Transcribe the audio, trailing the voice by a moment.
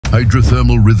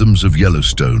Hydrothermal Rhythms of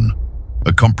Yellowstone,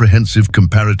 a comprehensive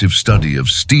comparative study of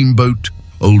Steamboat,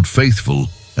 Old Faithful,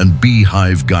 and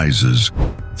Beehive geysers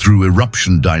through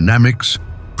eruption dynamics,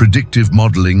 predictive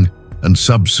modeling, and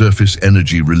subsurface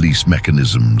energy release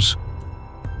mechanisms.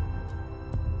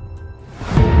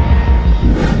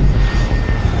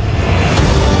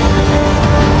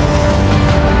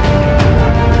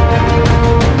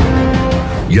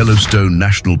 Yellowstone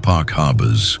National Park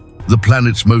harbors the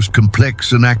planet's most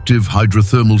complex and active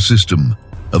hydrothermal system,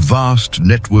 a vast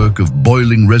network of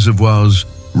boiling reservoirs,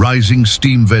 rising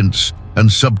steam vents,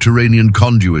 and subterranean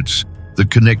conduits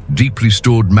that connect deeply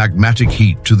stored magmatic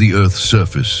heat to the Earth's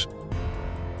surface.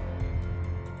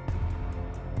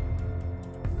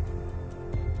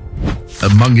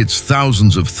 Among its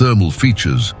thousands of thermal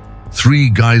features, 3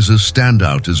 geysers stand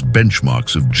out as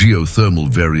benchmarks of geothermal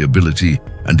variability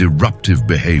and eruptive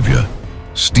behavior: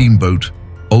 Steamboat,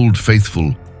 Old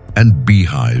Faithful, and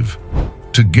Beehive.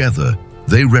 Together,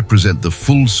 they represent the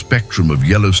full spectrum of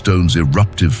Yellowstone's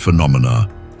eruptive phenomena,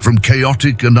 from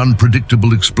chaotic and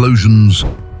unpredictable explosions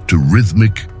to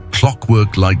rhythmic,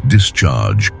 clockwork-like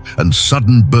discharge and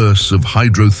sudden bursts of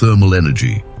hydrothermal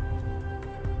energy.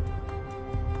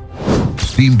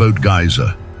 Steamboat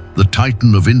Geyser, the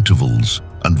titan of intervals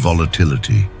and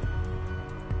volatility.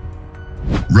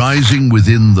 Rising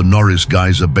within the Norris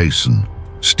Geyser Basin,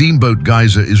 Steamboat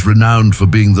Geyser is renowned for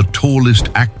being the tallest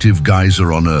active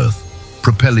geyser on Earth,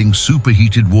 propelling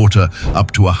superheated water up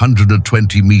to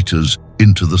 120 meters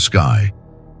into the sky.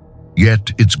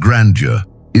 Yet its grandeur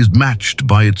is matched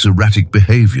by its erratic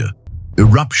behavior.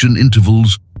 Eruption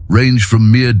intervals range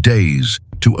from mere days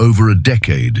to over a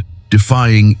decade,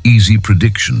 defying easy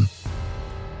prediction.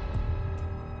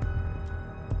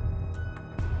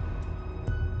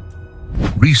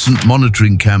 Recent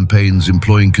monitoring campaigns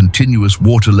employing continuous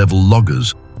water level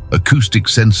loggers, acoustic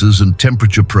sensors, and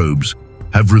temperature probes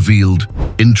have revealed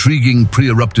intriguing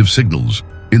pre-eruptive signals.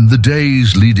 In the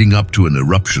days leading up to an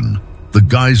eruption, the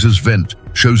geyser's vent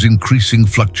shows increasing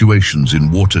fluctuations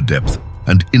in water depth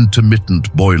and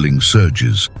intermittent boiling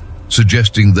surges,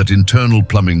 suggesting that internal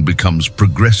plumbing becomes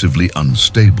progressively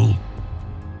unstable.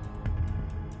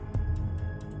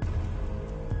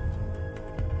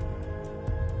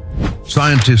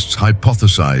 Scientists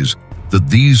hypothesize that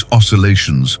these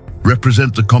oscillations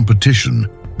represent the competition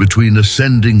between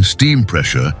ascending steam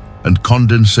pressure and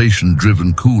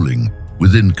condensation-driven cooling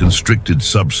within constricted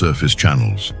subsurface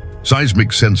channels. Seismic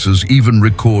sensors even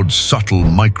record subtle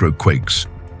microquakes,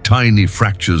 tiny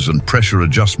fractures, and pressure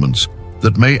adjustments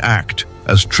that may act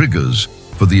as triggers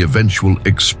for the eventual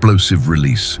explosive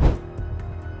release.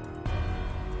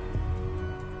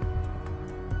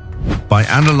 By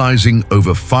analyzing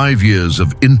over 5 years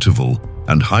of interval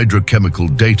and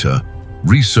hydrochemical data,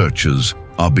 researchers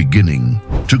are beginning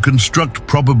to construct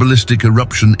probabilistic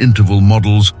eruption interval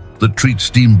models that treat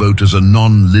Steamboat as a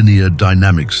non-linear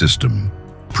dynamic system,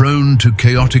 prone to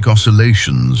chaotic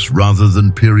oscillations rather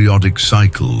than periodic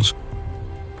cycles.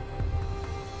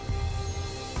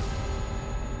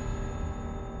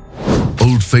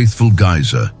 Old Faithful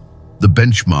Geyser, the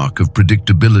benchmark of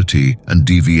predictability and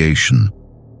deviation.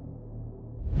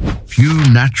 Few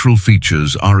natural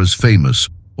features are as famous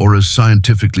or as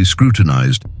scientifically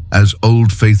scrutinized as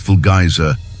Old Faithful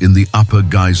Geyser in the Upper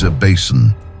Geyser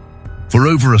Basin. For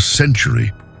over a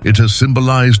century, it has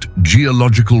symbolized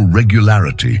geological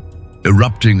regularity,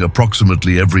 erupting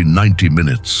approximately every 90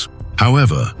 minutes.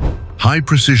 However,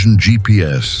 high-precision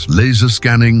GPS, laser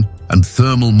scanning, and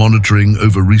thermal monitoring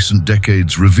over recent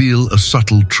decades reveal a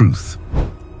subtle truth.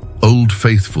 Old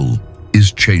Faithful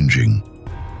is changing.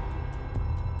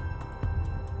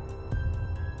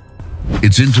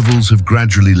 Its intervals have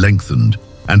gradually lengthened,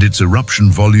 and its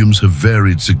eruption volumes have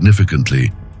varied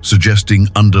significantly, suggesting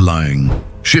underlying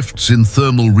shifts in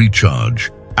thermal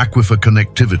recharge, aquifer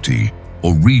connectivity,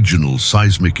 or regional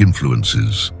seismic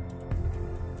influences.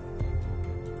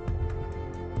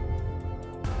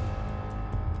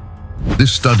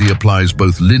 This study applies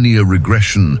both linear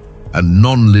regression and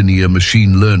non-linear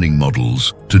machine learning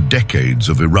models to decades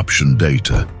of eruption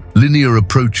data. Linear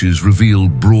approaches reveal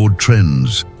broad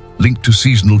trends linked to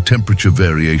seasonal temperature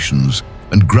variations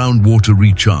and groundwater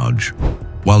recharge,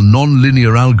 while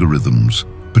non-linear algorithms,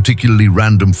 particularly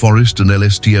random forest and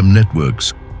LSTM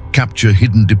networks, capture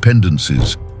hidden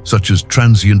dependencies such as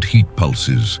transient heat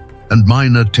pulses and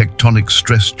minor tectonic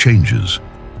stress changes.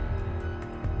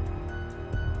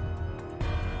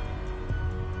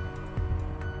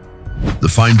 The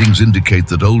findings indicate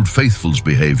that Old Faithful's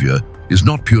behavior is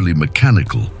not purely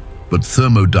mechanical, but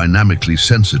thermodynamically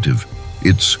sensitive.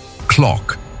 Its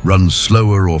clock, runs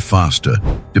slower or faster,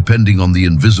 depending on the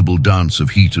invisible dance of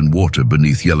heat and water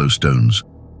beneath Yellowstone's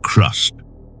crust.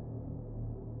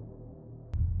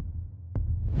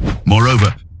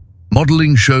 Moreover,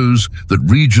 modeling shows that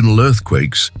regional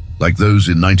earthquakes, like those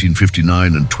in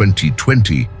 1959 and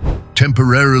 2020,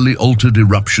 temporarily altered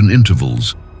eruption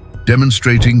intervals,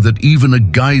 demonstrating that even a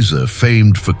geyser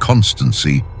famed for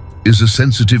constancy is a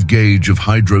sensitive gauge of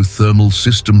hydrothermal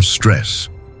system stress.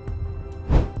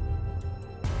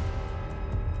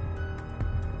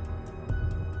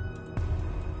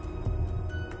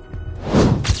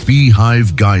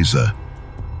 Beehive Geyser,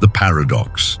 the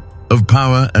paradox of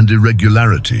power and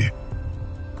irregularity.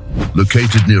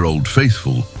 Located near Old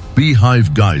Faithful,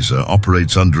 Beehive Geyser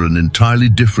operates under an entirely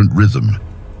different rhythm.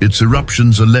 Its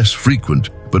eruptions are less frequent,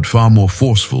 but far more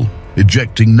forceful,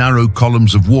 ejecting narrow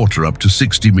columns of water up to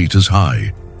 60 meters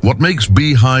high. What makes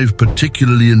Beehive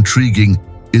particularly intriguing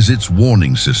is its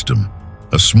warning system.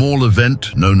 A small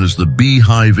event known as the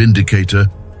Beehive indicator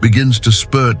begins to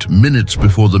spurt minutes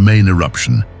before the main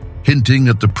eruption, hinting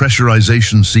at the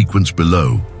pressurization sequence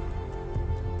below.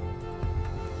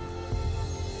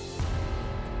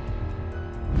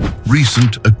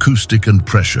 Recent acoustic and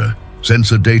pressure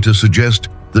sensor data suggest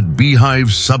that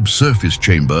Beehive's subsurface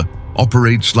chamber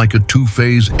operates like a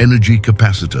two-phase energy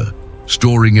capacitor,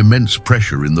 storing immense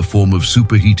pressure in the form of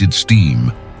superheated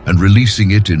steam and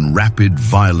releasing it in rapid,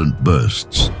 violent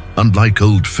bursts. Unlike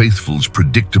Old Faithful's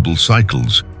predictable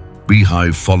cycles,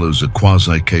 Beehive follows a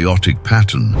quasi-chaotic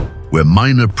pattern where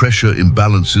minor pressure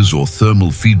imbalances or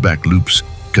thermal feedback loops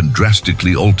can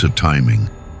drastically alter timing.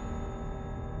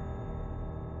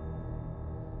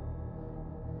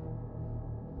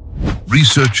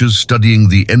 Researchers studying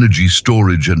the energy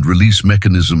storage and release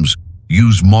mechanisms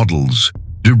use models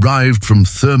derived from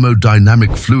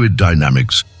thermodynamic fluid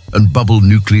dynamics and bubble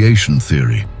nucleation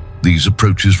theory. These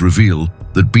approaches reveal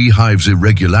that Beehive's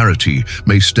irregularity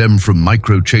may stem from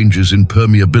micro-changes in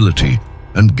permeability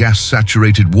and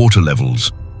gas-saturated water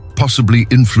levels, possibly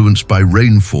influenced by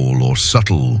rainfall or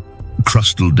subtle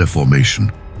crustal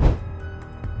deformation.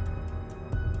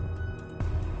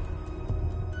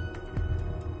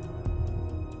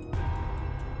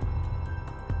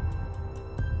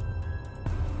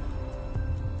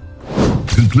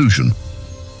 Conclusion.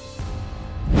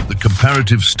 The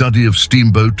comparative study of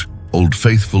Steamboat, Old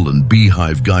Faithful and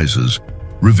Beehive geysers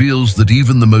reveals that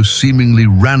even the most seemingly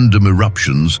random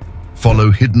eruptions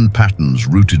follow hidden patterns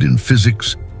rooted in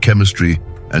physics, chemistry,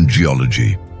 and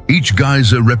geology. Each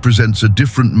geyser represents a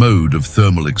different mode of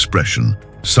thermal expression,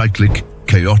 cyclic,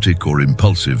 chaotic, or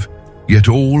impulsive, yet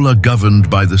all are governed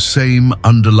by the same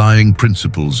underlying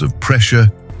principles of pressure,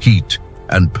 heat,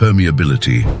 and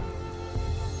permeability.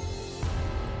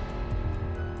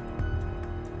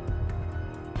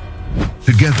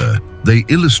 Together, they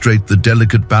illustrate the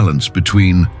delicate balance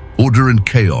between order and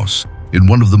chaos in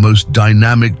one of the most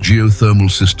dynamic geothermal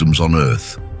systems on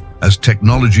Earth. As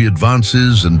technology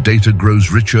advances and data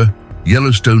grows richer,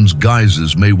 Yellowstone's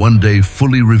geysers may one day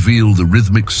fully reveal the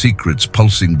rhythmic secrets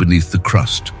pulsing beneath the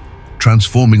crust,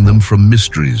 transforming them from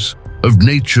mysteries of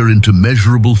nature into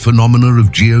measurable phenomena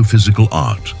of geophysical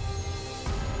art.